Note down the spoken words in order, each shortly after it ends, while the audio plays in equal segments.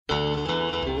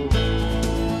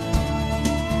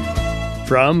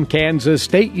From Kansas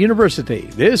State University,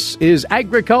 this is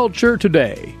Agriculture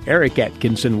Today. Eric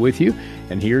Atkinson with you,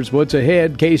 and here's what's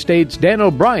ahead. K-State's Dan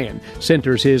O'Brien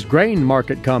centers his grain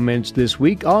market comments this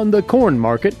week on the corn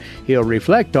market. He'll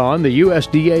reflect on the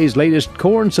USDA's latest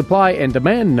corn supply and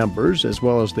demand numbers, as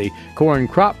well as the corn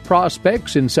crop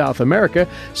prospects in South America,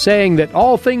 saying that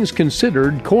all things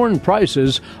considered, corn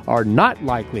prices are not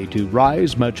likely to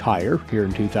rise much higher here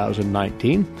in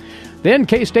 2019. Then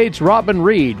K-State's Robin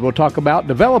Reed will talk about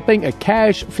developing a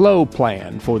cash flow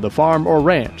plan for the farm or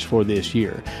ranch for this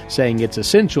year, saying it's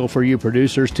essential for you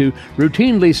producers to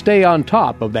routinely stay on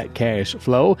top of that cash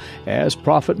flow as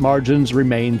profit margins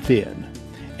remain thin.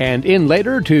 And in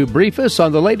later to brief us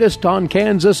on the latest on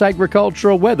Kansas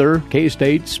agricultural weather,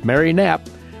 K-State's Mary Knapp.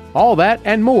 All that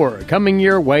and more coming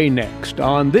your way next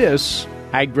on this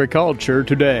Agriculture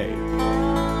Today.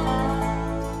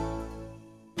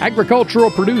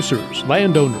 Agricultural producers,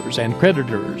 landowners, and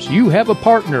creditors, you have a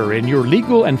partner in your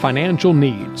legal and financial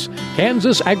needs.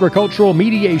 Kansas Agricultural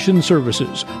Mediation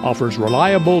Services offers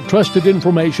reliable, trusted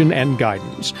information and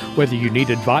guidance. Whether you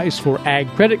need advice for ag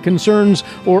credit concerns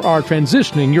or are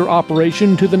transitioning your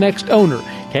operation to the next owner,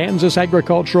 Kansas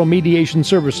Agricultural Mediation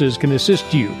Services can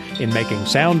assist you in making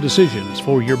sound decisions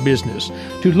for your business.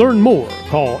 To learn more,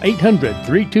 call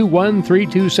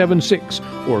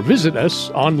 800-321-3276 or visit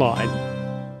us online.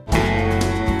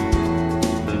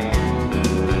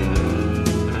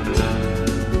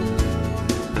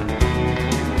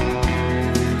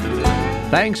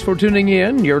 Thanks for tuning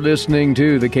in. You're listening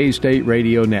to the K-State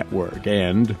Radio Network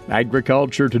and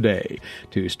Agriculture Today.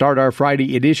 To start our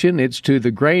Friday edition, it's to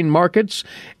the grain markets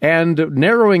and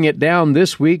narrowing it down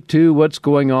this week to what's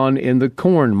going on in the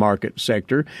corn market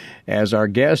sector, as our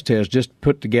guest has just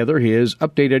put together his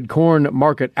updated corn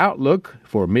market outlook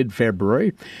for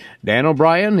mid-February. Dan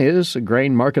O'Brien is a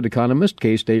grain market economist,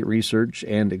 K-State Research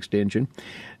and Extension.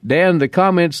 Dan, the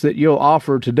comments that you'll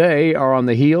offer today are on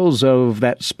the heels of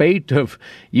that spate of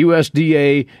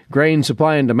USDA grain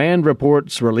supply and demand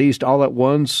reports released all at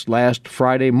once last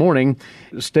Friday morning.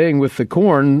 Staying with the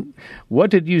corn,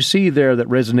 what did you see there that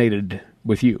resonated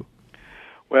with you?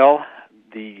 Well,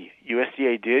 the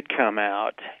USDA did come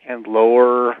out and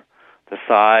lower the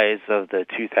size of the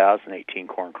 2018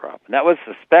 corn crop. And that was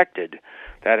suspected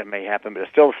that it may happen, but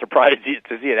it's still a surprise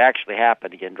to see it actually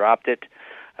happen. Again, dropped it.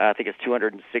 I think it's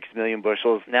 206 million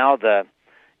bushels. Now the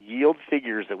yield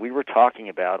figures that we were talking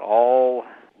about all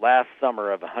last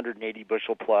summer of 180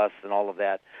 bushel plus and all of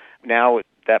that, now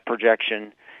that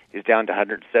projection is down to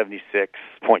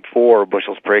 176.4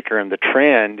 bushels per acre, and the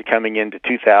trend coming into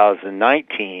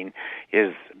 2019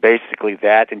 is basically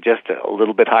that and just a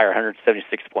little bit higher,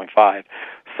 176.5.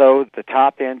 So the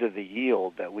top end of the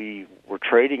yield that we were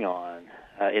trading on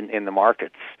in the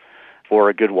markets for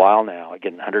a good while now,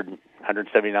 again,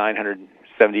 179,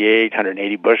 178,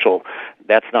 180 bushel,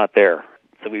 that's not there.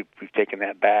 So we've taken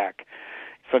that back.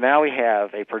 So now we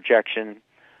have a projection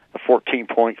of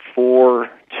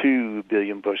 14.42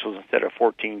 billion bushels instead of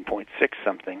 14.6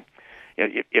 something.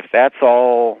 If that's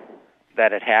all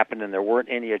that had happened and there weren't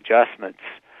any adjustments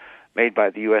made by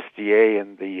the USDA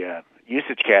in the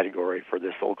usage category for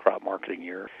this old crop marketing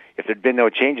year, if there'd been no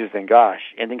changes, then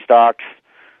gosh, ending stocks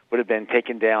would have been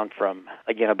taken down from,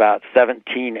 again, about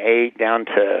 17.8 down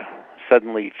to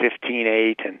suddenly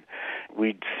 15.8, and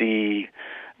we'd see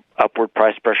upward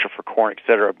price pressure for corn, et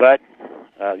cetera. But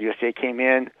the USDA came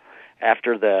in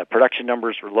after the production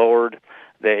numbers were lowered.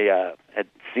 They had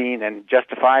seen, and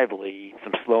justifiably,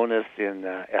 some slowness in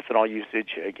ethanol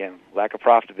usage. Again, lack of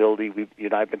profitability. You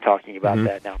and I have been talking about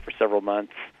that now for several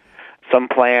months. Some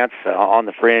plants on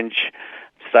the fringe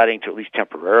deciding to at least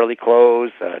temporarily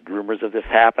close, rumors of this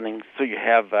happening. So you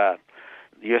have the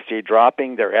USDA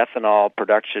dropping their ethanol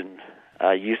production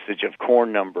usage of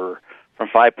corn number from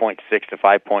 5.6 to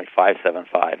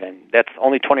 5.575, and that's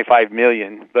only 25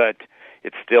 million, but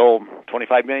it's still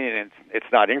 25 million, and it's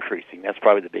not increasing. That's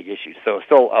probably the big issue. So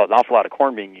still an awful lot of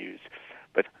corn being used,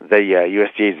 but the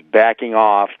USDA is backing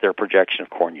off their projection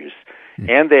of corn use.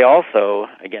 And they also,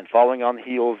 again, following on the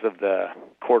heels of the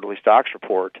quarterly stocks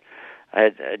report,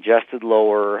 had adjusted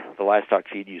lower the livestock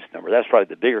feed use number. That's probably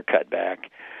the bigger cutback,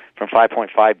 from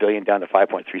 5.5 billion down to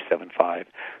 5.375.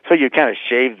 So you kind of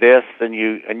shave this and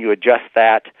you adjust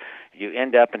that, you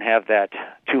end up and have that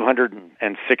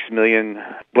 206 million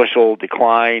bushel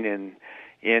decline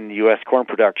in U.S. corn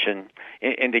production,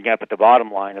 ending up at the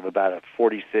bottom line of about a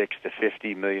 46 to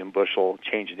 50 million bushel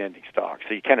change in ending stock.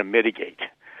 So you kind of mitigate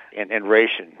and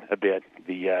ration a bit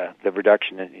the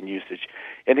reduction in usage.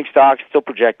 Ending stocks still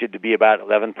projected to be about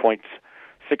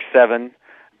 11.67%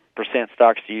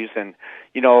 stocks to use, and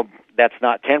that's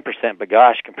not 10%, but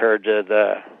gosh, compared to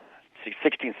the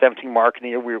 16, 17 mark in the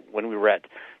year when we were at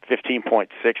 15.6,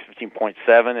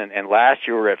 15.7, and last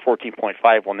year we were at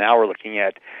 14.5. Well, now we're looking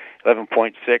at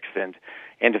 11.6, and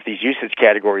if these usage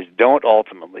categories don't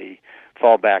ultimately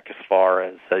fall back as far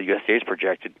as USDA's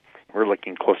projected, we're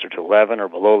looking closer to 11 or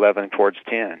below 11 towards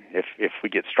 10 if we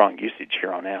get strong usage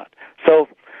here on out. So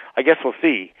I guess we'll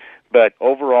see. But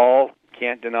overall,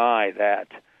 can't deny that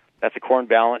the corn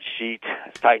balance sheet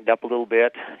has tightened up a little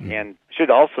bit. And should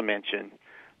also mention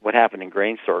what happened in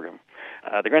grain sorghum.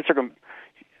 The grain sorghum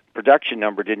production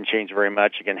number didn't change very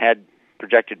much. Again, had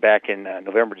projected back in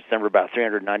November, December about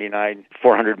 400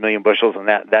 million bushels, and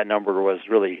that number was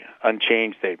really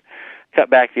unchanged. They cut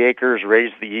back the acres,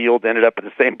 raised the yield, ended up at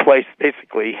the same place,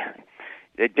 basically.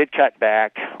 They did cut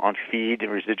back on feed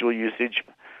and residual usage,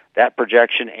 that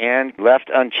projection, and left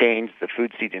unchanged the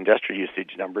food seed industry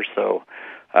usage numbers. So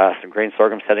some grain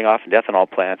sorghum setting off in ethanol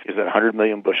plants is at 100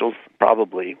 million bushels,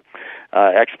 probably.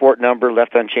 Export number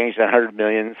left unchanged at 100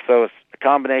 million. So it's a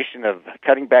combination of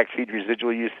cutting back feed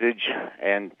residual usage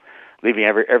and leaving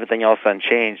everything else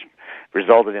unchanged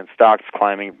resulted in stocks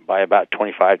climbing by about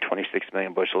 25, 26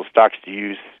 million bushels. Stocks to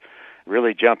use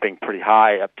really jumping pretty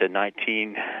high, up to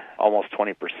 19, almost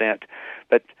 20%.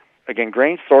 But again,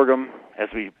 grain sorghum, as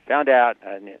we found out,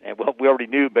 and well, we already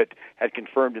knew, but had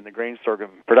confirmed in the grain sorghum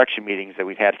production meetings that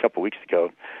we've had a couple weeks ago.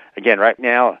 Again, right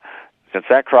now, since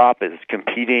that crop is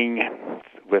competing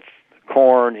with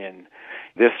corn in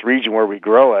this region where we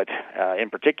grow it, in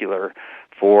particular,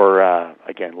 for,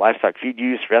 again, livestock feed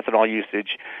use, for ethanol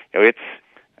usage, it's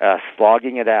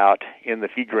slogging it out in the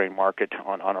feed grain market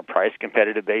on a price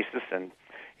competitive basis, and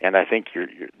I think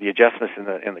the adjustments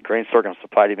in the grain sorghum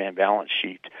supply-demand balance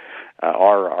sheet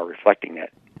are reflecting that.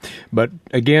 But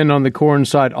again, on the corn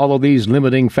side, all of these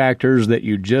limiting factors that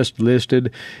you just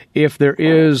listed, if there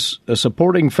is a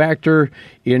supporting factor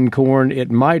in corn,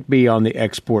 it might be on the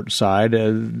export side.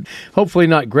 Hopefully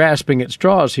not grasping at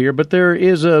straws here, but there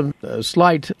is a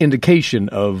slight indication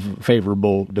of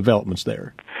favorable developments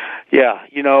there. Yeah,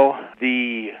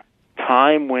 the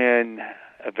time when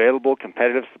available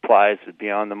competitive supplies would be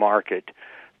on the market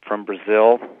from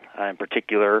Brazil in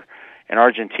particular, and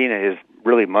Argentina is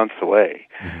really months away.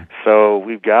 Mm-hmm. So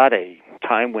we've got a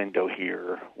time window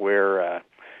here where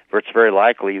it's very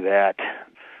likely that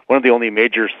one of the only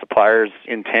major suppliers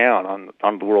in town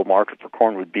on the world market for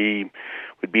corn would be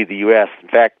the U.S. In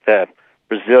fact, the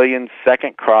Brazilian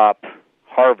second crop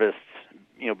harvest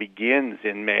begins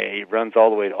in May, runs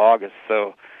all the way to August.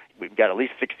 So we've got at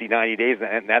least 60, 90 days,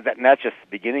 and that's just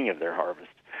the beginning of their harvest.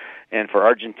 And for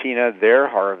Argentina, their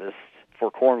harvest for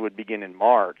corn would begin in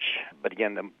March, but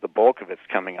again, the bulk of it's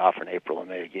coming off in April and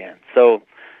May again. So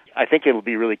I think it'll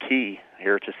be really key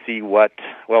here to see what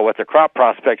their crop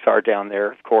prospects are down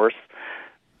there, of course,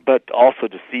 but also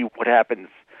to see what happens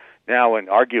now, and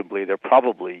arguably they're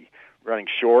probably running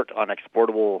short on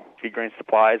exportable feed grain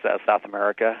supplies out of South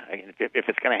America. If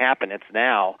it's going to happen, it's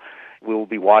now. We'll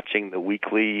be watching the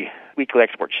weekly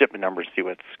export shipment numbers, see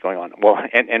what's going on. Well,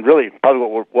 and really, probably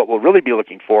what we'll really be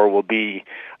looking for will be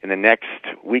in the next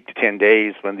week to 10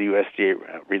 days when the USDA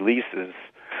releases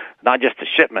not just the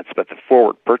shipments, but the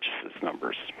forward purchases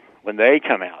numbers. When they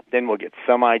come out, then we'll get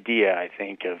some idea, I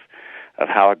think, of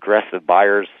how aggressive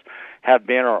buyers have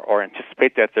been or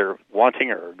anticipate that they're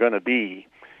wanting or going to be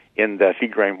in the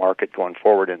feed grain market going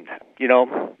forward. And,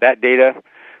 that data,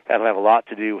 that'll have a lot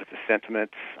to do with the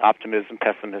sentiment, optimism,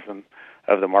 pessimism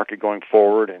of the market going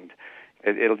forward, and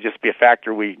it'll just be a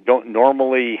factor we don't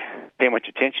normally pay much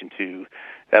attention to.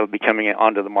 That'll be coming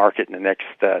onto the market in the next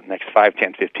 5,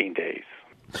 10, 15 days.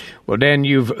 Well, Dan,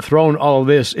 you've thrown all of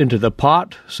this into the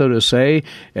pot, so to say,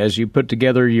 as you put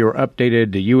together your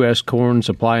updated U.S. corn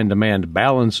supply and demand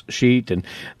balance sheet, and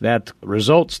that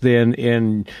results then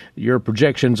in your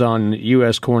projections on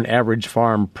U.S. corn average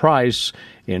farm price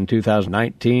in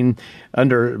 2019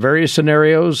 under various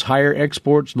scenarios: higher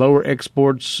exports, lower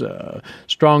exports,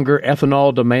 stronger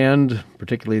ethanol demand,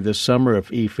 particularly this summer if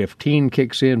E15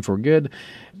 kicks in for good.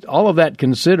 All of that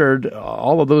considered,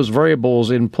 all of those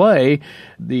variables in play,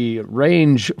 the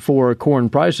range for corn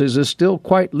prices is still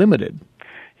quite limited.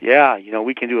 Yeah,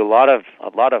 we can do a lot of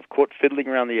quote fiddling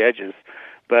around the edges,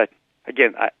 but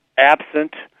again,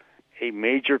 absent a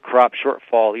major crop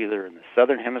shortfall either in the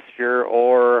southern hemisphere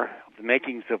or the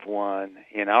makings of one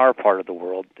in our part of the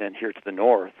world and here to the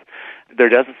north, there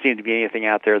doesn't seem to be anything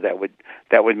out there that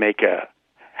would make a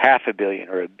 500 million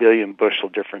or 1 billion bushel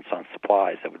difference on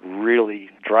supplies that would really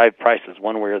drive prices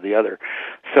one way or the other.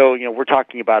 So, we're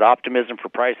talking about optimism for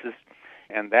prices,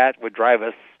 and that would drive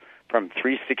us from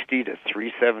 360 to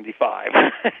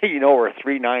 375, or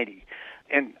 390.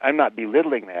 And I'm not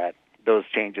belittling those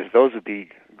changes. Those would be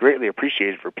greatly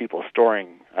appreciated for people storing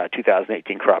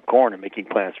 2018 crop corn and making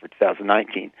plans for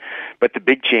 2019. But the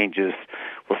big changes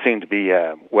will seem to be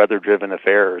weather-driven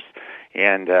affairs.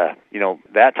 And,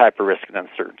 that type of risk and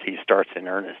uncertainty starts in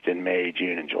earnest in May,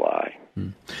 June, and July.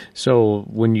 So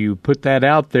when you put that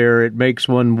out there, it makes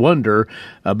one wonder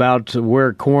about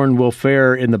where corn will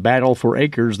fare in the battle for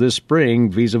acres this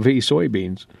spring vis-a-vis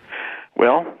soybeans.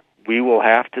 Well, we will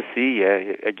have to see,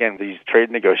 again, these trade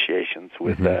negotiations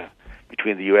with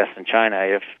between the U.S. and China.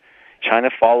 If China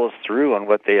follows through on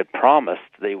what they had promised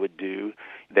they would do,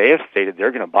 they have stated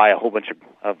they're going to buy a whole bunch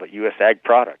of U.S. ag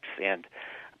products. And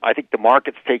I think the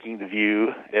market's taking the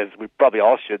view, as we probably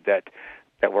all should, that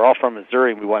we're all from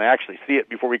Missouri and we want to actually see it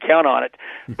before we count on it.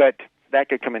 But that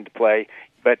could come into play.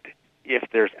 But if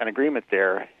there's an agreement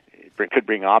there, it could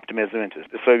bring optimism into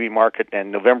the soybean market.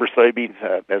 And November soybeans,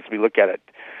 as we look at it,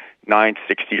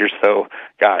 960 or so.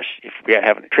 Gosh, if we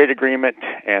have a trade agreement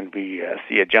and we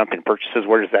see a jump in purchases,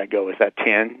 where does that go? Is that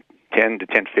 10 to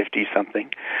 1050 something?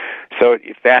 So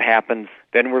if that happens,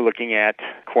 then we're looking at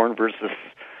corn versus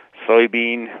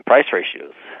soybean price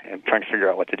ratios and trying to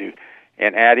figure out what to do.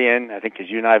 And add in, I think as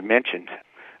you and I have mentioned,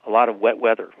 a lot of wet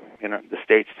weather in the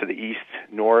states to the east,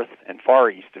 north, and far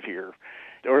east of here.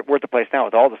 We're at the place now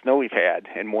with all the snow we've had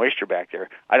and moisture back there.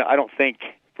 I don't think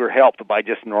we're helped by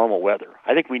just normal weather.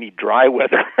 I think we need dry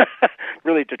weather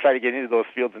really to try to get into those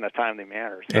fields in a timely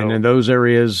manner. So, and in those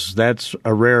areas, that's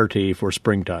a rarity for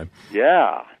springtime.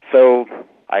 Yeah. So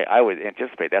I would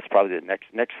anticipate that's probably the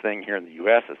next thing here in the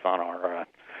U.S. that's on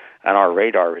our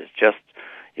radar is just,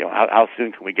 how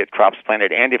soon can we get crops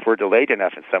planted? And if we're delayed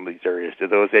enough in some of these areas, do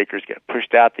those acres get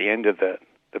pushed out the end of the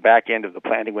back end of the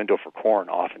planting window for corn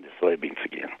off into soybeans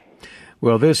again?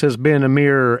 Well, this has been a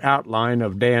mere outline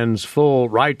of Dan's full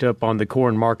write-up on the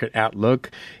corn market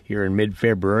outlook here in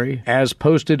mid-February, as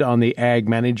posted on the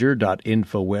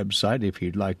agmanager.info website if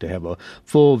you'd like to have a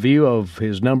full view of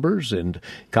his numbers and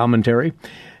commentary.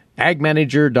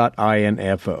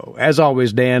 agmanager.info. As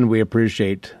always, Dan, we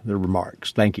appreciate the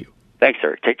remarks. Thank you. Thanks,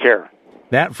 sir. Take care.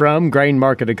 That from grain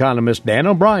market economist Dan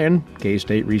O'Brien,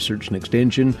 K-State Research and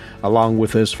Extension, along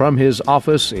with us from his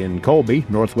office in Colby,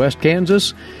 Northwest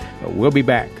Kansas. We'll be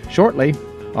back shortly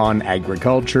on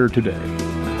Agriculture Today.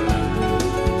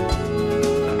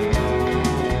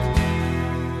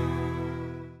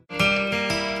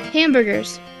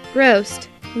 Hamburgers, roast,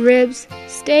 ribs,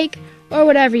 steak, or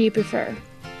whatever you prefer.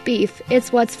 Beef,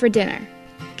 it's what's for dinner.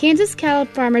 Kansas cattle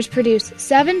farmers produce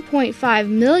 7.5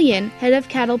 million head of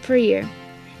cattle per year.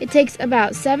 It takes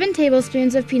about 7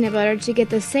 tablespoons of peanut butter to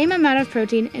get the same amount of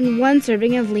protein in 1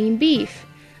 serving of lean beef.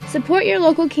 Support your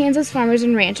local Kansas farmers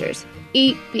and ranchers.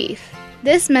 Eat beef.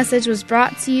 This message was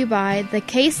brought to you by the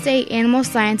K-State Animal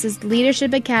Sciences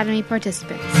Leadership Academy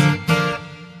participants.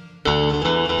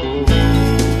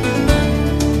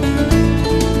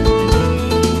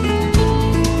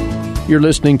 You're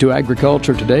listening to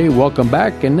Agriculture Today. Welcome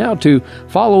back. And now to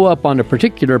follow up on a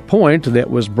particular point that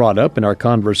was brought up in our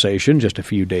conversation just a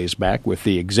few days back with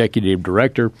the executive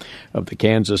director of the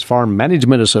Kansas Farm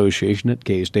Management Association at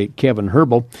K-State, Kevin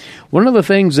Herbal. One of the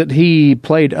things that he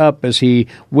played up as he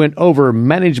went over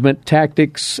management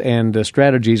tactics and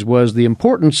strategies was the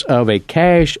importance of a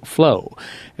cash flow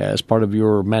as part of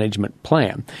your management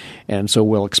plan. And so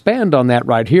we'll expand on that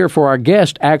right here, for our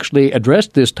guest actually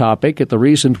addressed this topic at the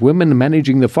recent Women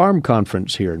Managing the Farm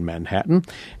Conference here in Manhattan.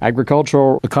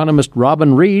 Agricultural economist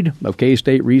Robin Reed of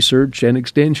K-State Research and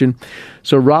Extension.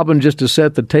 So, Robin, just to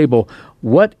set the table,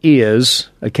 what is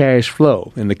a cash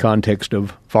flow in the context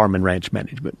of farm and ranch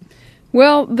management?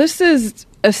 Well, this is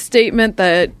a statement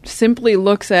that simply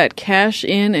looks at cash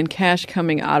in and cash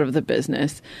coming out of the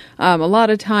business. A lot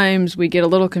of times we get a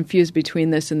little confused between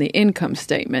this and the income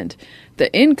statement.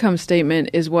 The income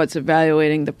statement is what's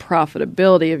evaluating the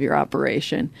profitability of your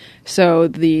operation. So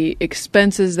the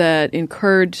expenses that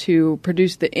incurred to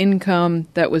produce the income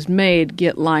that was made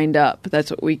get lined up.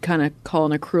 That's what we kind of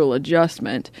call an accrual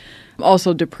adjustment.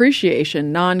 Also,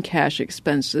 depreciation, non-cash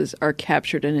expenses are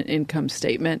captured in an income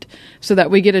statement so that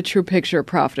we get a true picture of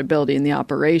profitability in the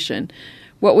operation.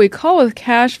 What we call with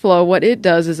cash flow, what it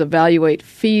does is evaluate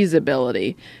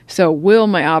feasibility. So will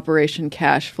my operation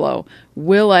cash flow?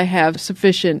 Will I have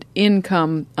sufficient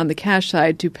income on the cash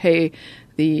side to pay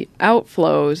the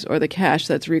outflows or the cash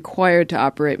that's required to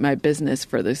operate my business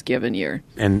for this given year?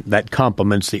 And that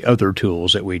complements the other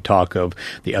tools that we talk of,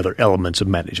 the other elements of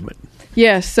management.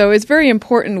 Yes, so it's very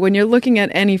important when you're looking at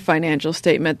any financial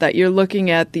statement that you're looking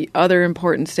at the other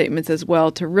important statements as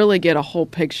well to really get a whole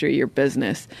picture of your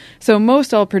business. So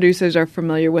most all producers are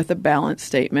familiar with a balance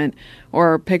statement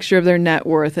or a picture of their net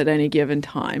worth at any given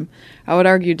time. I would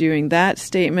argue doing that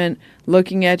statement,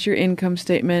 looking at your income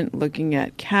statement, looking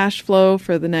at cash flow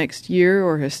for the next year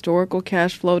or historical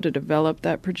cash flow to develop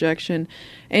that projection,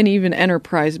 and even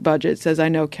enterprise budgets, as I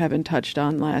know Kevin touched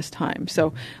on last time.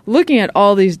 So looking at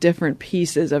all these different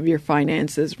pieces of your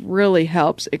finances really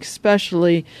helps,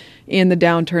 especially in the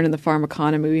downturn in the farm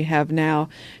economy we have now,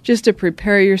 just to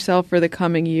prepare yourself for the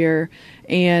coming year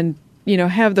and,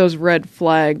 have those red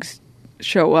flags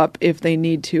show up if they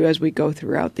need to as we go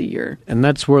throughout the year. And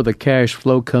that's where the cash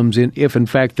flow comes in, if in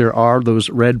fact there are those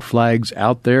red flags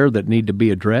out there that need to be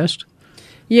addressed?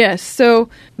 Yes. So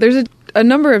there's a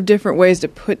number of different ways to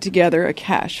put together a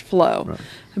cash flow. Right.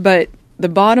 But the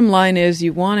bottom line is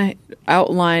you want to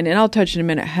outline, and I'll touch in a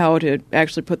minute how to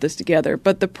actually put this together,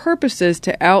 but the purpose is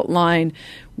to outline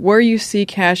where you see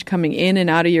cash coming in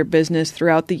and out of your business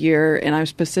throughout the year, and I'm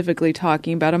specifically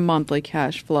talking about a monthly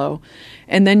cash flow.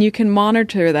 And then you can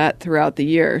monitor that throughout the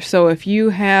year. So if you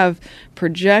have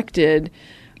projected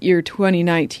your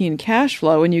 2019 cash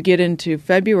flow and you get into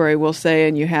February, we'll say,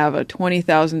 and you have a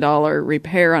 $20,000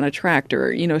 repair on a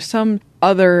tractor, some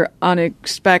other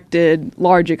unexpected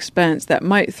large expense that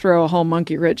might throw a whole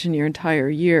monkey wrench in your entire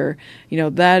year,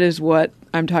 that is what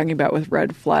I'm talking about with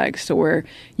red flags. So where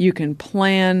you can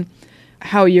plan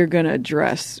how you're going to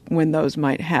address when those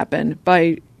might happen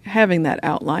by having that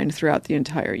outlined throughout the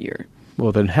entire year.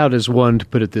 Well, then how does one, to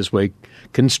put it this way,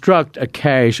 construct a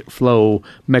cash flow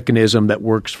mechanism that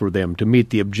works for them to meet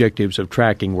the objectives of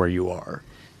tracking where you are?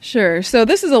 Sure. So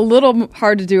this is a little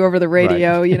hard to do over the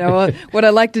radio. Right. What I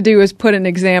like to do is put an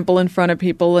example in front of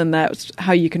people, and that's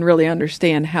how you can really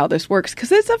understand how this works,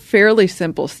 because it's a fairly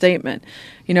simple statement.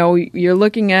 You're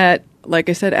looking at, like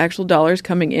I said, actual dollars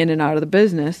coming in and out of the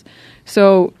business.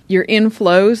 So your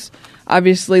inflows,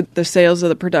 obviously the sales of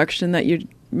the production that you're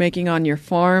making on your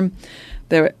farm,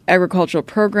 the agricultural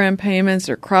program payments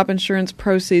or crop insurance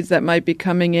proceeds that might be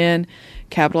coming in,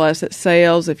 capital asset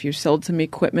sales, if you sold some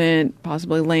equipment,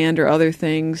 possibly land or other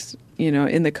things,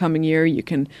 in the coming year, you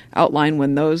can outline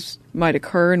when those might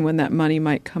occur and when that money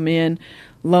might come in.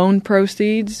 Loan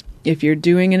proceeds, if you're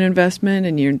doing an investment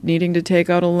and you're needing to take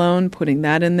out a loan, putting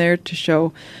that in there to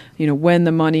show, when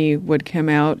the money would come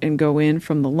out and go in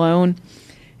from the loan.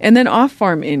 And then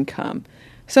off-farm income,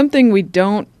 something we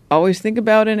don't always think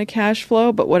about in a cash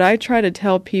flow, but what I try to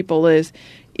tell people is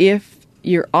if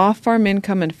your off-farm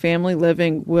income and family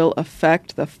living will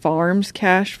affect the farm's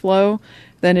cash flow,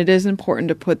 then it is important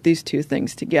to put these two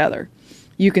things together.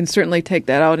 You can certainly take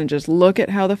that out and just look at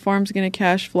how the farm's going to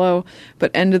cash flow,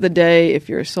 but end of the day, if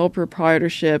you're a sole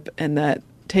proprietorship and that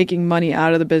taking money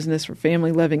out of the business for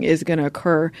family living is going to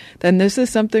occur, then this is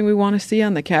something we want to see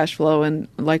on the cash flow, and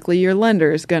likely your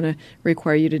lender is going to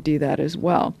require you to do that as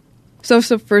well. So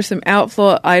for some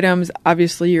outflow items,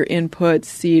 obviously your inputs,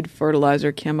 seed,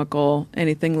 fertilizer, chemical,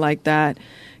 anything like that.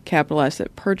 Capital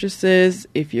asset purchases,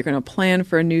 if you're going to plan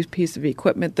for a new piece of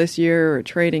equipment this year or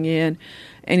trading in,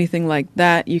 anything like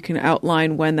that, you can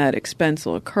outline when that expense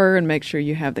will occur and make sure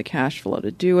you have the cash flow to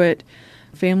do it.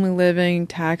 Family living,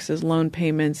 taxes, loan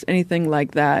payments, anything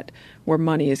like that where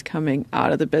money is coming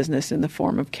out of the business in the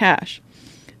form of cash.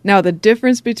 Now, the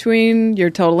difference between your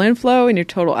total inflow and your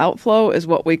total outflow is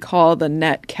what we call the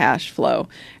net cash flow.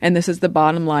 And this is the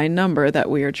bottom line number that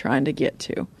we are trying to get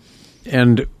to.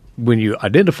 And when you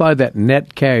identify that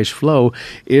net cash flow,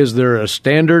 is there a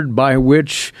standard by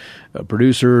which a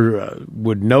producer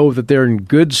would know that they're in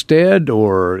good stead,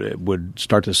 or would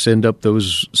start to send up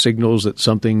those signals that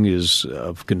something is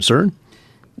of concern?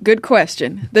 Good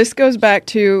question. This goes back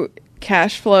to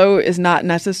cash flow is not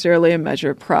necessarily a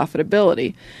measure of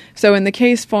profitability. So in the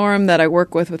case farm that I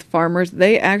work with farmers,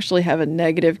 they actually have a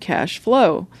negative cash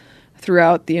flow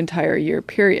throughout the entire year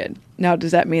period. Now,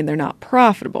 does that mean they're not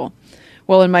profitable?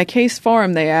 Well, in my case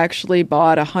farm, they actually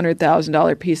bought a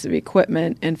 $100,000 piece of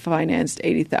equipment and financed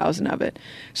 $80,000 of it.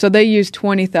 So they used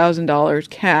 $20,000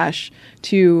 cash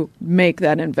to make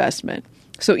that investment.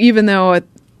 So even though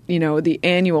the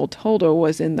annual total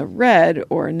was in the red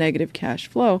or a negative cash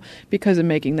flow because of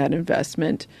making that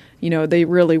investment, they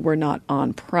really were not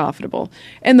unprofitable.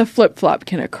 And the flip-flop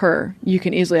can occur. You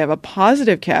can easily have a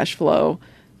positive cash flow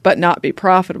but not be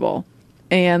profitable.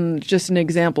 And just an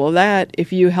example of that,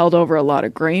 if you held over a lot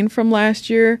of grain from last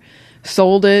year,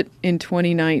 sold it in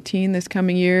 2019, this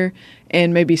coming year,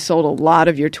 and maybe sold a lot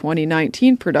of your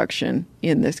 2019 production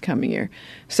in this coming year.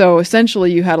 So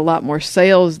essentially you had a lot more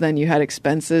sales than you had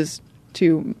expenses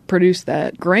to produce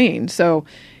that grain. So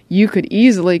you could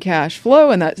easily cash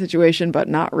flow in that situation, but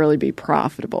not really be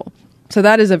profitable. So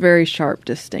that is a very sharp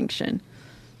distinction.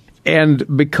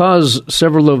 And because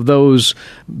several of those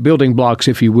building blocks,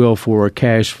 if you will, for a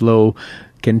cash flow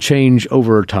can change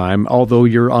over time. Although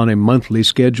you're on a monthly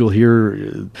schedule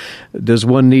here, does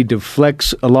one need to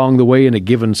flex along the way in a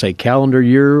given, say, calendar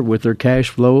year with their cash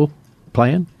flow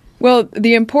plan? Well,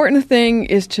 the important thing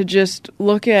is to just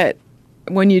look at,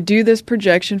 when you do this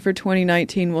projection for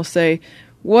 2019, we'll say,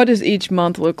 what does each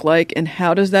month look like, and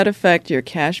how does that affect your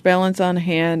cash balance on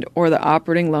hand or the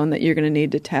operating loan that you're going to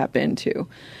need to tap into?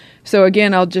 So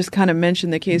again, I'll just kind of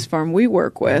mention the case farm we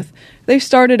work with. They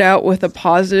started out with a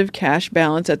positive cash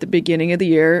balance at the beginning of the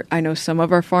year. I know some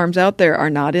of our farms out there are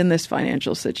not in this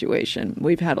financial situation.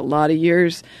 We've had a lot of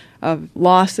years of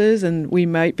losses, and we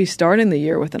might be starting the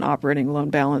year with an operating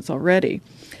loan balance already.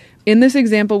 In this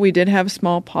example, we did have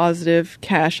small positive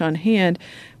cash on hand,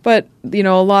 but, a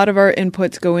lot of our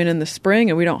inputs go in the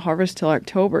spring and we don't harvest till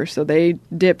October, so they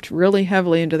dipped really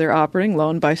heavily into their operating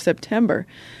loan by September.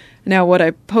 Now, what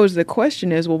I pose the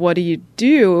question is, well, what do you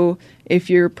do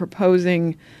if you're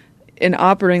proposing an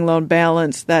operating loan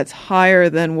balance that's higher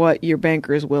than what your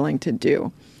banker is willing to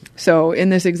do? So in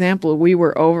this example, we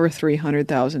were over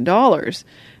 $300,000.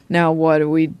 Now, what do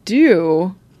we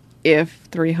do if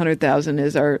 $300,000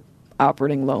 is our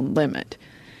operating loan limit?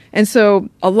 And so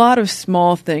a lot of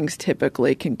small things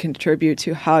typically can contribute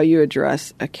to how you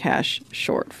address a cash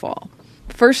shortfall.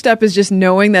 First step is just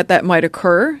knowing that might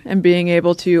occur and being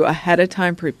able to ahead of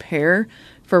time prepare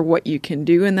for what you can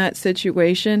do in that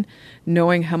situation,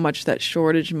 knowing how much that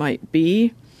shortage might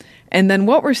be. And then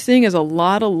what we're seeing is a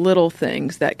lot of little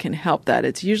things that can help that.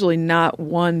 It's usually not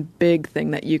one big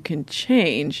thing that you can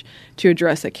change to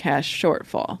address a cash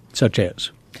shortfall. Such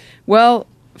as? Well,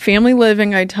 family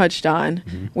living I touched on.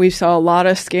 Mm-hmm. We saw a lot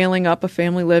of scaling up of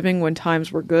family living when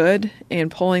times were good, and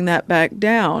pulling that back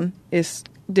down is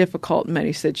difficult in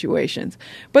many situations.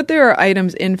 But there are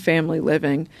items in family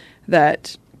living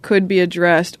that could be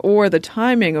addressed, or the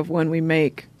timing of when we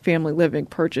make family living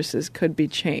purchases could be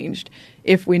changed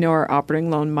if we know our operating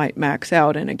loan might max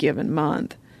out in a given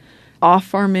month.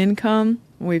 Off-farm income,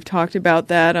 we've talked about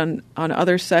that on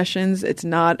other sessions. It's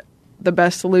not the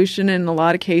best solution in a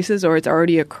lot of cases, or it's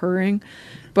already occurring,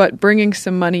 but bringing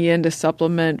some money in to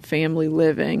supplement family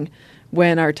living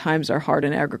when our times are hard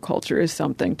in agriculture is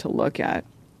something to look at.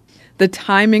 The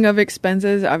timing of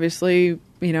expenses, obviously,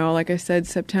 like I said,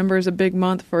 September is a big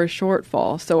month for a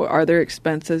shortfall. So are there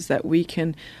expenses that we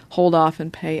can hold off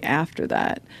and pay after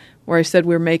that? Where I said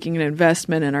we're making an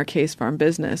investment in our case farm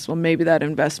business, well, maybe that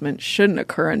investment shouldn't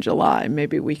occur in July.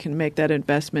 Maybe we can make that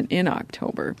investment in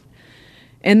October.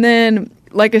 And then,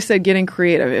 like I said, getting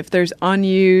creative. If there's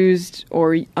unused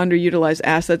or underutilized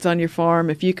assets on your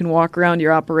farm, if you can walk around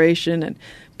your operation and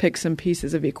pick some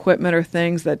pieces of equipment or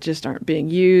things that just aren't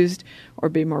being used, or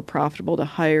be more profitable to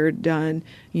hire done,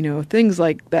 things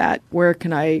like that. Where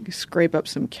can I scrape up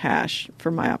some cash for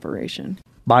my operation?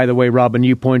 By the way, Robin,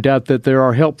 you point out that there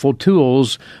are helpful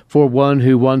tools for one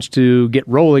who wants to get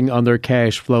rolling on their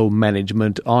cash flow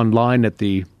management online at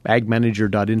the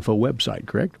agmanager.info website,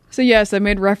 correct? So yes, I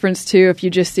made reference to, if you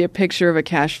just see a picture of a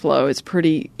cash flow, it's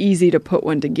pretty easy to put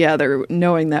one together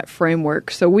knowing that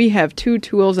framework. So we have two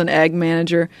tools in Ag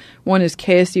Manager. One is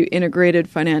KSU Integrated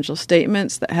Financial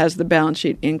Statements that has the balance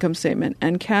sheet, income statement,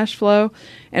 and cash flow.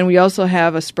 And we also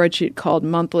have a spreadsheet called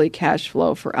Monthly Cash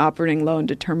Flow for Operating Loan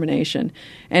Determination.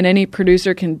 And any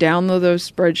producer can download those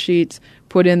spreadsheets,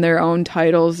 put in their own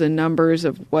titles and numbers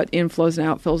of what inflows and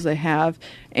outflows they have,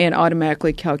 and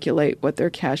automatically calculate what their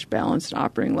cash balance and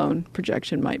operating loan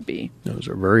projection might be. Those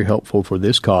are very helpful for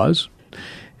this cause.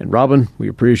 And Robin, we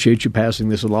appreciate you passing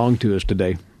this along to us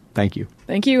today. Thank you.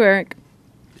 Thank you, Eric.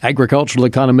 Agricultural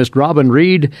economist Robin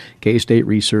Reed, K-State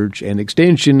Research and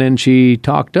Extension, and she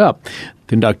talked up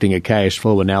conducting a cash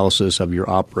flow analysis of your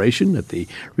operation at the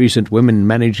recent Women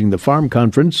Managing the Farm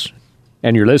Conference.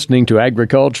 And you're listening to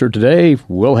Agriculture Today.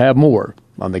 We'll have more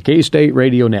on the K-State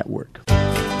Radio Network.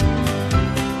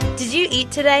 Did you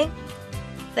eat today?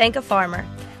 Thank a farmer.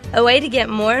 A way to get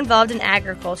more involved in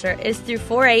agriculture is through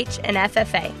 4-H and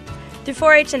FFA. Through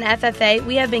 4-H and FFA,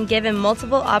 we have been given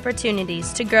multiple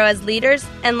opportunities to grow as leaders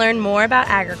and learn more about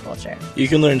agriculture. You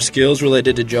can learn skills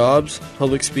related to jobs,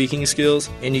 public speaking skills,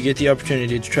 and you get the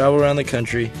opportunity to travel around the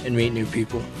country and meet new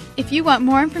people. If you want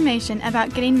more information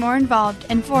about getting more involved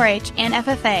in 4-H and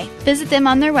FFA, visit them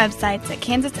on their websites at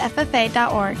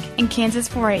kansasffa.org and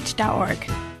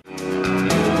kansas4h.org.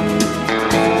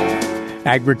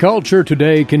 Agriculture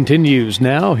Today continues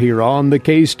now here on the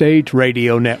K-State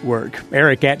Radio Network.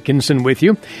 Eric Atkinson with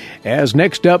you. As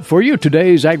next up for you,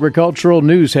 today's agricultural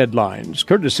news headlines,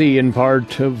 courtesy in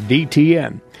part of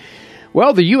DTN.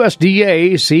 Well, the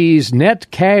USDA sees net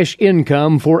cash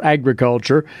income for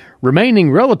agriculture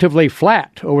remaining relatively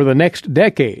flat over the next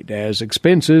decade as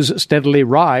expenses steadily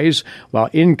rise while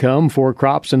income for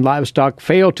crops and livestock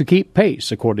fail to keep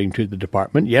pace, according to the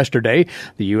department. Yesterday,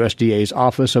 the USDA's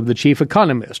Office of the Chief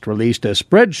Economist released a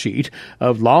spreadsheet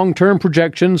of long-term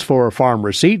projections for farm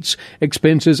receipts,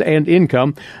 expenses, and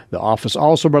income. The office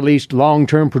also released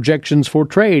long-term projections for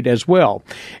trade as well.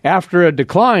 After a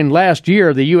decline last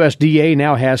year, the USDA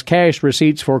now has cash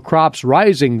receipts for crops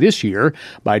rising this year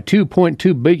by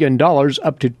 $2.2 billion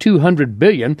up to $200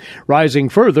 billion, rising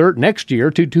further next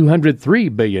year to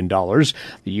 $203 billion.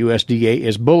 The USDA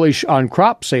is bullish on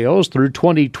crop sales through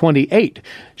 2028,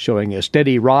 showing a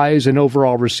steady rise in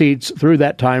overall receipts through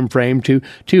that time frame to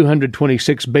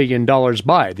 $226 billion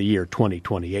by the year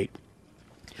 2028.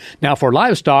 Now, for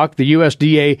livestock, the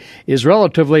USDA is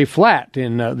relatively flat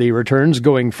in the returns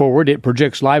going forward. It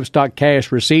projects livestock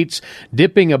cash receipts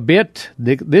dipping a bit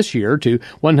this year to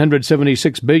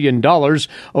 $176 billion.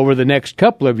 Over the next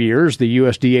couple of years, the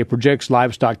USDA projects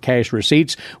livestock cash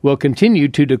receipts will continue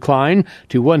to decline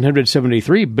to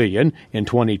 $173 billion in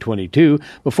 2022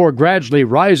 before gradually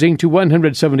rising to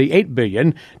 $178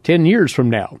 billion 10 years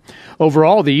from now.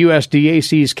 Overall, the USDA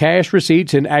sees cash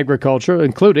receipts in agriculture,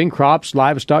 including crops,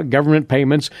 livestock, government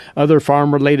payments, other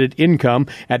farm-related income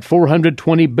at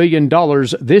 $420 billion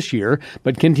this year,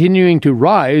 but continuing to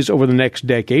rise over the next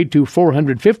decade to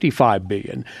 $455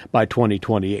 billion by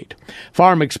 2028.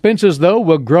 Farm expenses, though,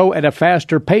 will grow at a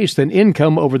faster pace than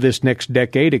income over this next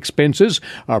decade. Expenses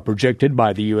are projected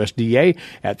by the USDA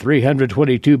at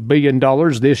 $322 billion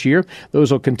this year. Those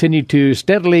will continue to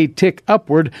steadily tick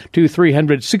upward to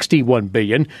 $361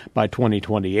 billion by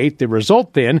 2028. The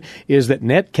result, then, is that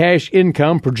net cash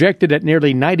income projected at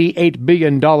nearly $98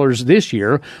 billion this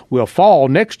year will fall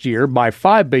next year by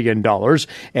 $5 billion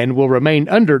and will remain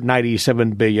under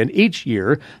 $97 billion each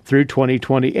year through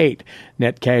 2028.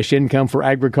 Net cash income for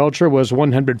agriculture was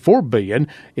 $104 billion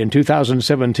in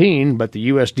 2017, but the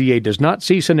USDA does not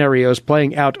see scenarios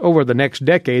playing out over the next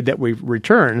decade that we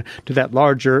return to that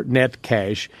larger net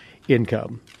cash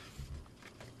income.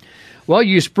 Well,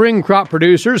 you spring crop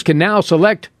producers can now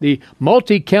select the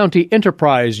multi-county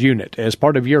enterprise unit as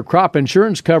part of your crop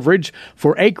insurance coverage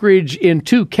for acreage in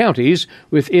 2 counties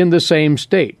within the same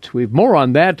state. We've more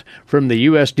on that from the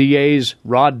USDA's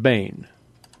Rod Bain.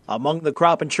 Among the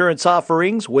crop insurance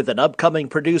offerings, with an upcoming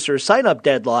producer sign-up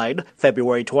deadline,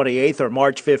 February 28th or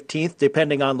March 15th,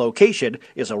 depending on location,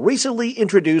 is a recently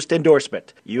introduced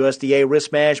endorsement. USDA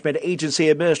Risk Management Agency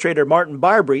Administrator Martin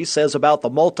Barbary says about the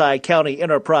multi-county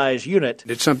enterprise unit.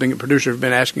 It's something that producers have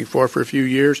been asking for a few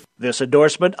years. This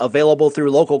endorsement, available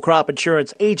through local crop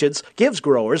insurance agents, gives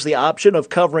growers the option of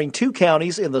covering 2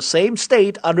 counties in the same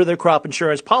state under their crop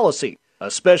insurance policy,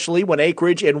 especially when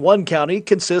acreage in one county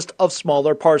consists of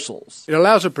smaller parcels. It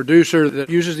allows a producer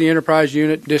that uses the enterprise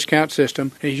unit discount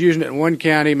system. He's using it in one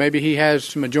county. Maybe he has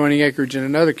some adjoining acreage in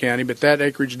another county, but that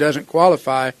acreage doesn't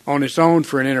qualify on its own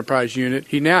for an enterprise unit.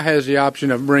 He now has the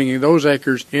option of bringing those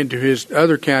acres into his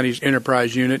other county's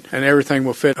enterprise unit, and everything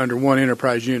will fit under one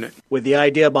enterprise unit. With the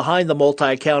idea behind the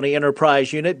multi-county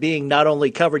enterprise unit being not only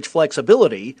coverage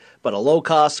flexibility, but a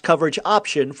low-cost coverage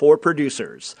option for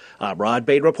producers. I'm Rod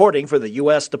Bain reporting for the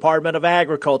U.S. Department of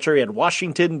Agriculture in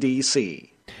Washington, D.C.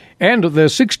 And the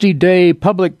 60-day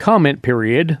public comment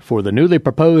period for the newly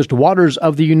proposed Waters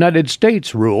of the United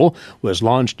States rule was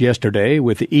launched yesterday,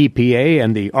 with the EPA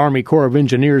and the Army Corps of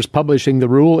Engineers publishing the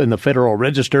rule in the Federal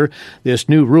Register. This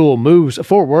new rule moves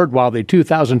forward while the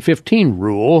 2015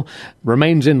 rule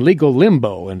remains in legal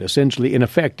limbo and essentially in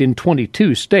effect in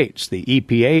 22 states. The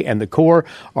EPA and the Corps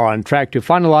are on track to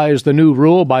finalize the new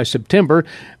rule by September,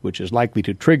 which is likely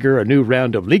to trigger a new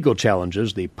round of legal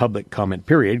challenges. The public comment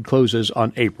period closes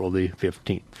on April the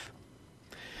 15th.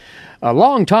 A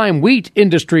longtime wheat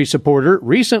industry supporter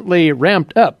recently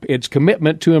ramped up its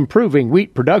commitment to improving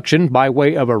wheat production by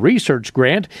way of a research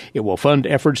grant. It will fund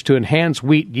efforts to enhance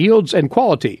wheat yields and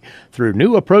quality through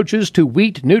new approaches to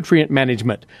wheat nutrient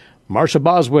management. Marcia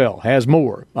Boswell has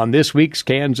more on this week's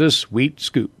Kansas Wheat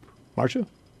Scoop. Marcia?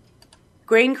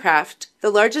 Graincraft, the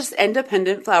largest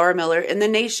independent flour miller in the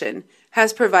nation,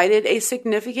 has provided a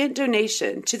significant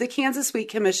donation to the Kansas Wheat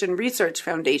Commission Research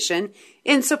Foundation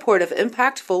in support of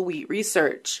impactful wheat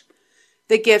research.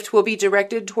 The gift will be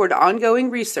directed toward ongoing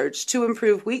research to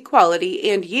improve wheat quality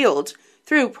and yield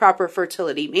through proper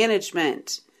fertility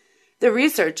management. The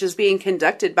research is being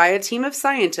conducted by a team of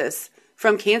scientists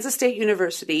from Kansas State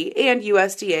University and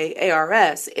USDA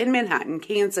ARS in Manhattan,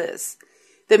 Kansas.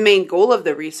 The main goal of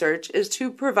the research is to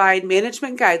provide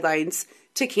management guidelines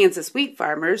to Kansas wheat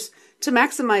farmers to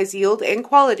maximize yield and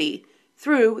quality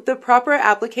through the proper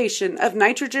application of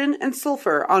nitrogen and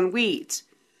sulfur on wheat.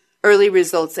 Early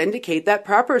results indicate that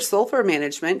proper sulfur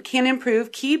management can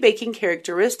improve key baking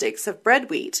characteristics of bread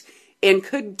wheat and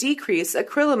could decrease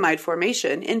acrylamide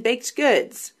formation in baked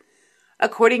goods.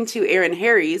 According to Aaron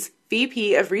Harries,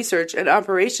 VP of Research and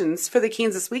Operations for the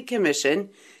Kansas Wheat Commission,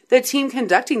 the team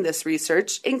conducting this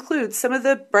research includes some of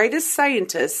the brightest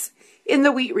scientists in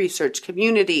the wheat research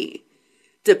community.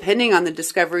 Depending on the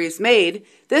discoveries made,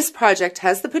 this project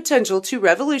has the potential to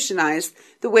revolutionize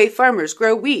the way farmers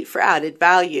grow wheat for added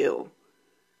value.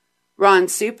 Ron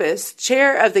Supis,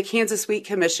 chair of the Kansas Wheat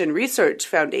Commission Research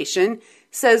Foundation,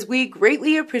 says we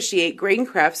greatly appreciate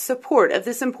Graincraft's support of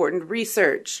this important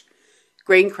research.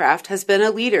 Graincraft has been a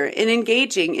leader in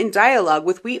engaging in dialogue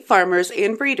with wheat farmers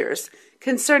and breeders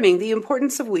concerning the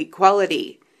importance of wheat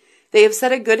quality. They have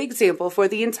set a good example for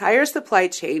the entire supply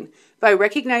chain by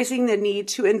recognizing the need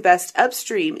to invest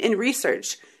upstream in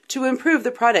research to improve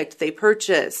the product they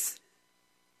purchase.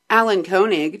 Alan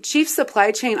Koenig, Chief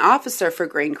Supply Chain Officer for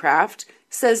Graincraft,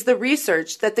 says the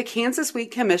research that the Kansas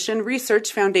Wheat Commission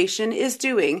Research Foundation is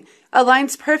doing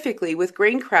aligns perfectly with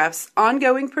Graincraft's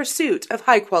ongoing pursuit of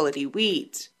high-quality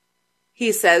wheat.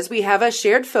 He says we have a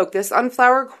shared focus on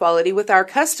flour quality with our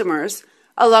customers,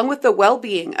 along with the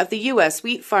well-being of the U.S.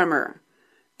 wheat farmer.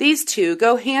 These two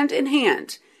go hand in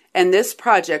hand, and this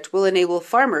project will enable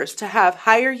farmers to have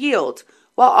higher yield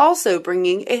while also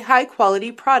bringing a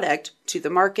high-quality product to the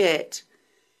market.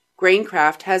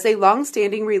 Graincraft has a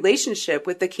long-standing relationship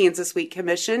with the Kansas Wheat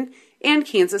Commission and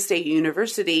Kansas State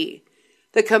University.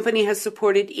 The company has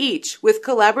supported each with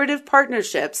collaborative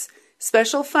partnerships,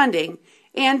 special funding,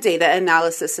 and data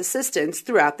analysis assistance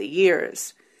throughout the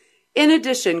years. In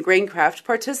addition, Graincraft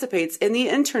participates in the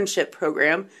internship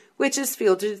program, which is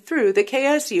fielded through the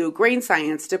KSU Grain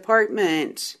Science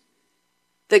Department.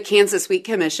 The Kansas Wheat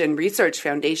Commission Research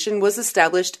Foundation was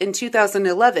established in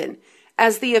 2011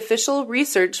 as the official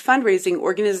research fundraising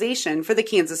organization for the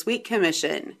Kansas Wheat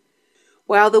Commission.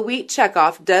 While the Wheat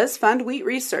Checkoff does fund wheat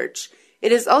research,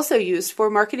 it is also used for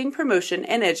marketing promotion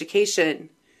and education.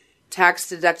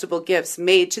 Tax-deductible gifts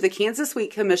made to the Kansas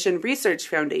Wheat Commission Research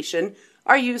Foundation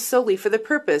are used solely for the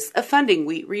purpose of funding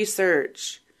wheat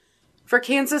research. For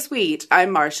Kansas Wheat,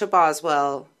 I'm Marcia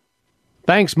Boswell.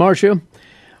 Thanks, Marcia.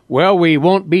 Well, we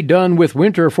won't be done with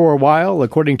winter for a while.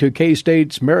 According to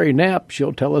K-State's Mary Knapp,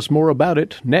 she'll tell us more about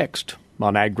it next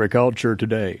on Agriculture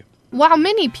Today. While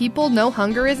many people know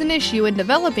hunger is an issue in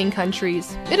developing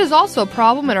countries, it is also a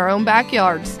problem in our own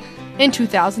backyards. In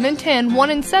 2010, 1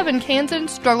 in 7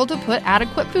 Kansans struggled to put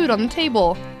adequate food on the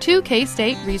table. 2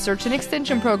 K-State research and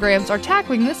extension programs are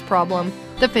tackling this problem.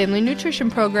 The Family Nutrition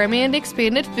Program and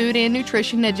Expanded Food and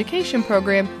Nutrition Education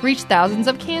Program reach thousands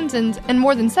of Kansans in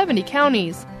more than 70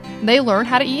 counties. They learn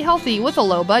how to eat healthy with a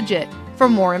low budget. For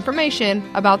more information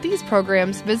about these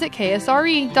programs, visit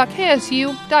ksre.ksu.edu.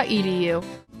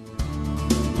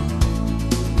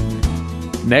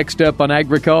 Next up on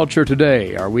Agriculture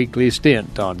Today, our weekly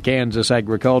stint on Kansas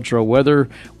agricultural weather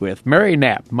with Mary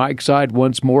Knapp, Mike's side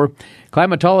once more,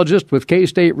 climatologist with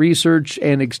K-State Research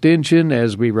and Extension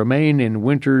as we remain in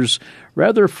winter's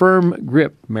rather firm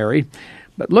grip, Mary.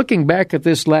 But looking back at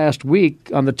this last week,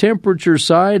 on the temperature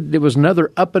side, it was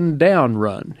another up and down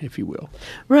run, if you will.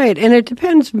 Right, and it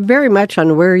depends very much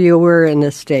on where you were in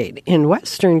the state. In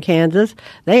western Kansas,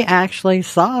 they actually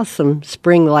saw some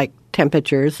spring-like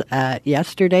temperatures.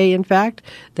 Yesterday, in fact,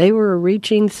 they were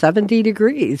reaching 70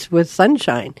 degrees with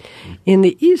sunshine. In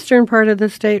the eastern part of the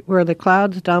state, where the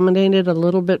clouds dominated a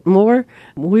little bit more,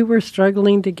 we were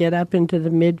struggling to get up into the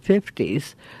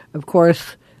mid-50s. Of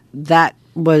course, that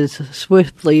was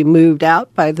swiftly moved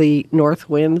out by the north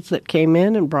winds that came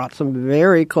in and brought some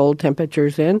very cold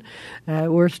temperatures in.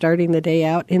 We're starting the day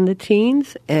out in the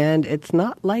teens, and it's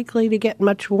not likely to get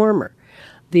much warmer.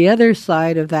 The other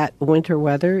side of that winter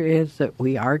weather is that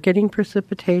we are getting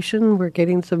precipitation. We're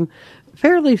getting some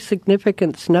fairly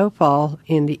significant snowfall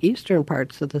in the eastern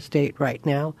parts of the state right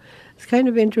now. It's kind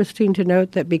of interesting to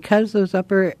note that because those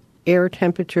upper air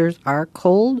temperatures are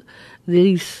cold,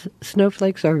 these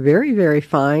snowflakes are very, very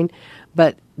fine,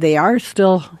 but they are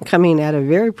still coming at a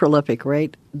very prolific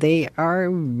rate. They are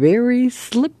very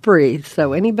slippery,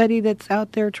 so anybody that's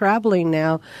out there traveling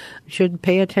now should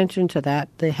pay attention to that.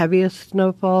 The heaviest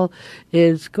snowfall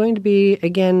is going to be,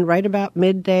 again, right about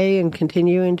midday and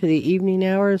continue into the evening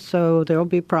hours, so there will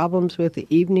be problems with the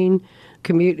evening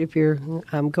commute if you're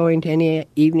going to any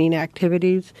evening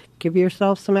activities. Give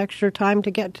yourself some extra time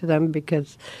to get to them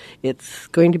because it's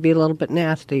going to be a little bit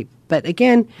nasty. But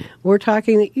again, we're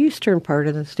talking the eastern part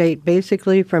of the state,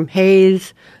 basically from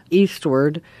Hayes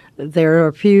eastward. There are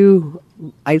a few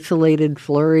isolated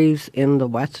flurries in the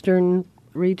western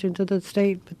regions of the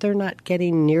state, but they're not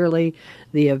getting nearly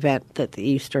the event that the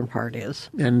eastern part is.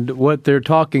 And what they're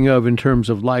talking of in terms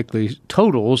of likely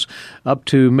totals, up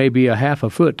to maybe a half a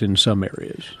foot in some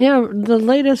areas. Yeah, the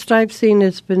latest I've seen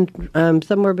has been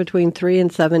somewhere between 3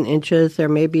 and 7 inches. There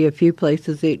may be a few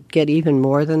places that get even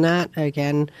more than that.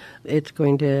 Again, it's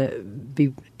going to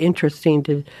be interesting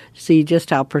to see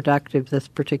just how productive this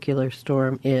particular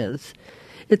storm is.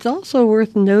 It's also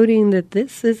worth noting that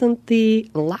this isn't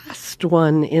the last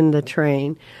one in the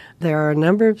train. There are a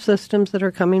number of systems that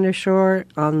are coming ashore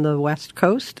on the west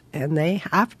coast, and they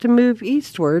have to move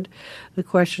eastward. The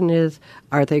question is,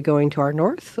 are they going to our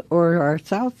north or our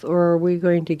south, or are we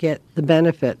going to get the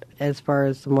benefit as far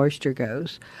as the moisture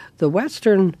goes? The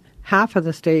western half of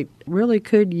the state really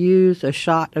could use a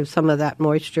shot of some of that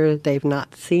moisture. They've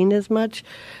not seen as much.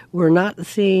 We're not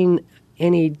seeing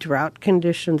any drought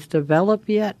conditions develop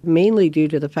yet, mainly due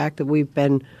to the fact that we've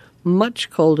been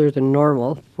much colder than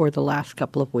normal for the last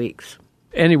couple of weeks.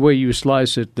 Any way you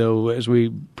slice it, though, as we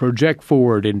project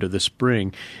forward into the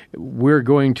spring, we're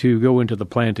going to go into the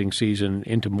planting season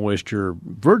into moisture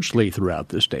virtually throughout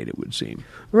the state, it would seem.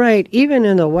 Right. Even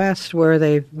in the west where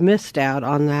they've missed out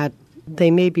on that,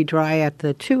 they may be dry at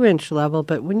the 2-inch level,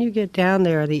 but when you get down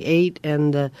there, the 8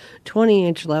 and the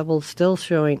 20-inch level still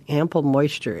showing ample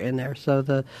moisture in there. So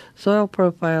the soil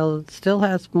profile still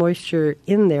has moisture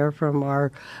in there from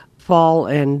our fall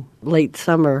and late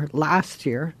summer last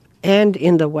year. And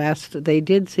in the west, they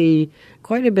did see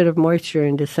quite a bit of moisture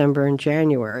in December and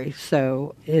January.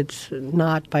 So it's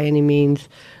not by any means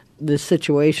the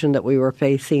situation that we were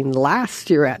facing last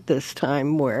year at this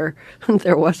time where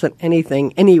there wasn't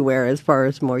anything anywhere as far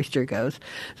as moisture goes.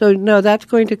 So, no, that's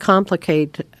going to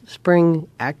complicate spring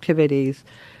activities,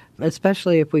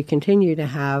 especially if we continue to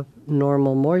have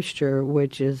normal moisture,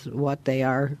 which is what they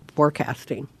are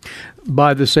forecasting.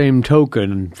 By the same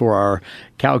token, for our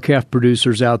cow-calf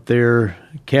producers out there,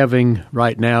 calving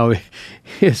right now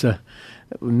is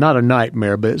not a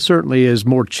nightmare, but it certainly is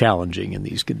more challenging in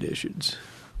these conditions.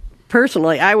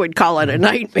 Personally, I would call it a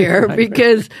nightmare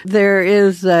because there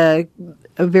is a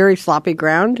very sloppy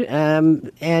ground,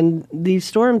 and these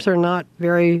storms are not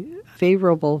very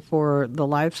favorable for the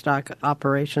livestock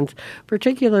operations,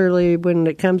 particularly when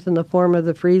it comes in the form of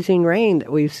the freezing rain that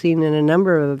we've seen in a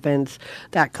number of events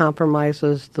that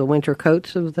compromises the winter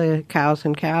coats of the cows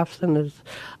and calves and is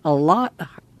a lot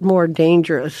more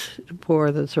dangerous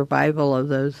for the survival of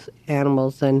those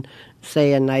animals than,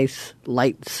 say, a nice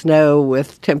light snow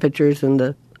with temperatures in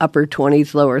the upper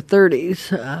 20s, lower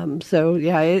 30s. So,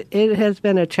 yeah, it has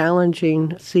been a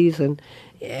challenging season,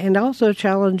 and also a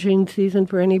challenging season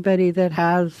for anybody that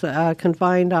has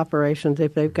confined operations.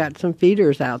 If they've got some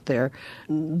feeders out there,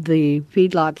 the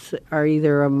feedlots are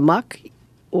either a muck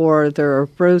or they're a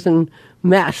frozen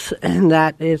mess, and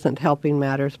that isn't helping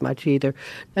matters much either.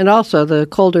 And also, the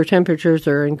colder temperatures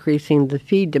are increasing the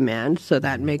feed demand, so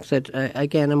that makes it,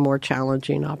 again, a more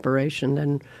challenging operation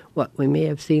than what we may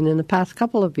have seen in the past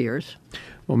couple of years.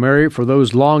 Well, Mary, for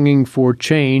those longing for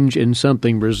change in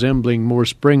something resembling more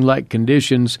spring-like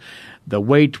conditions, the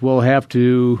wait will have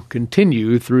to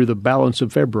continue through the balance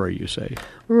of February, you say.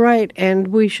 Right, and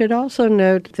we should also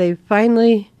note they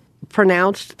finally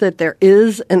pronounced that there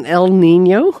is an El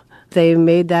Nino. They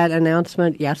made that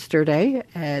announcement yesterday.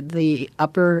 The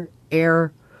upper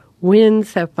air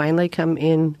winds have finally come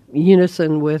in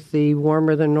unison with the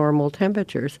warmer than normal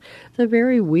temperatures. It's a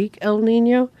very weak El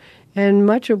Nino, and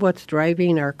much of what's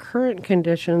driving our current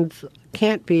conditions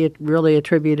can't be really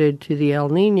attributed to the El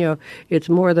Nino. It's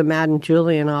more the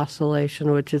Madden-Julian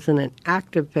oscillation, which is in an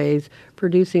active phase,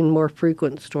 producing more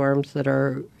frequent storms that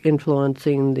are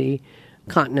influencing the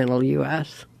continental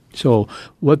U.S. So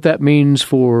what that means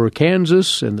for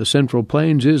Kansas and the Central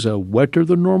Plains is a wetter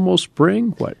than normal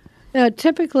spring? What?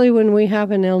 Typically, when we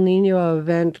have an El Nino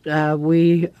event,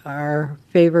 we are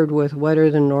favored with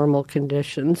wetter than normal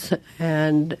conditions,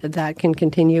 and that can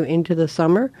continue into the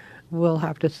summer. We'll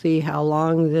have to see how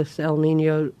long this El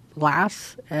Nino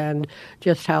lasts and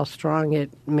just how strong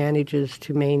it manages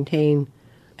to maintain.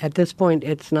 At this point,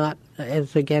 it's not,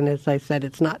 as I said,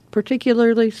 it's not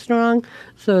particularly strong,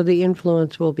 so the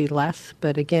influence will be less.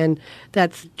 But again,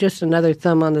 that's just another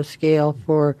thumb on the scale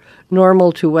for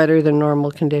normal to wetter than normal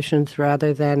conditions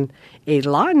rather than a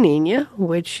La Nina,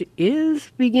 which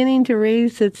is beginning to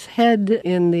raise its head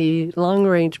in the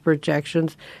long-range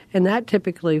projections, and that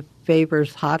typically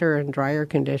favors hotter and drier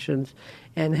conditions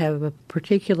and have a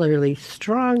particularly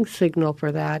strong signal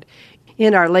for that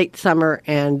in our late summer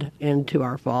and into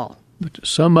our fall. But to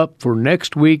sum up for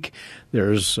next week,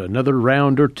 there's another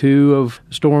round or two of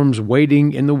storms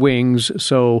waiting in the wings,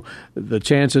 so the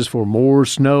chances for more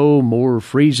snow, more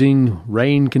freezing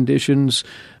rain conditions,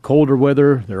 colder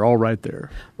weather, they're all right there.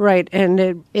 Right,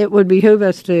 and it would behoove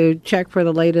us to check for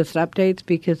the latest updates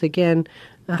because, again,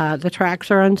 the tracks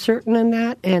are uncertain in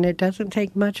that, and it doesn't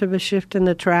take much of a shift in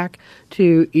the track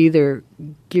to either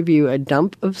give you a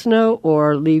dump of snow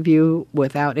or leave you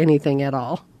without anything at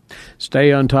all.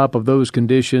 Stay on top of those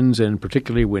conditions, and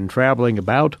particularly when traveling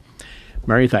about.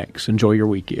 Mary, thanks. Enjoy your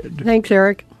weekend. Thanks,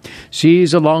 Eric.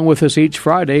 She's along with us each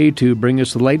Friday to bring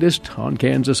us the latest on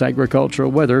Kansas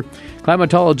agricultural weather.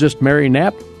 Climatologist Mary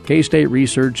Knapp, K-State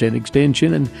Research and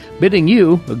Extension, and bidding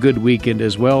you a good weekend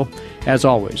as well. As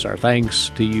always, our thanks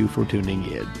to you for tuning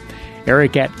in.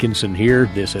 Eric Atkinson here.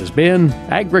 This has been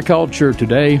Agriculture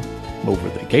Today over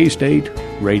the K-State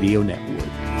Radio Network.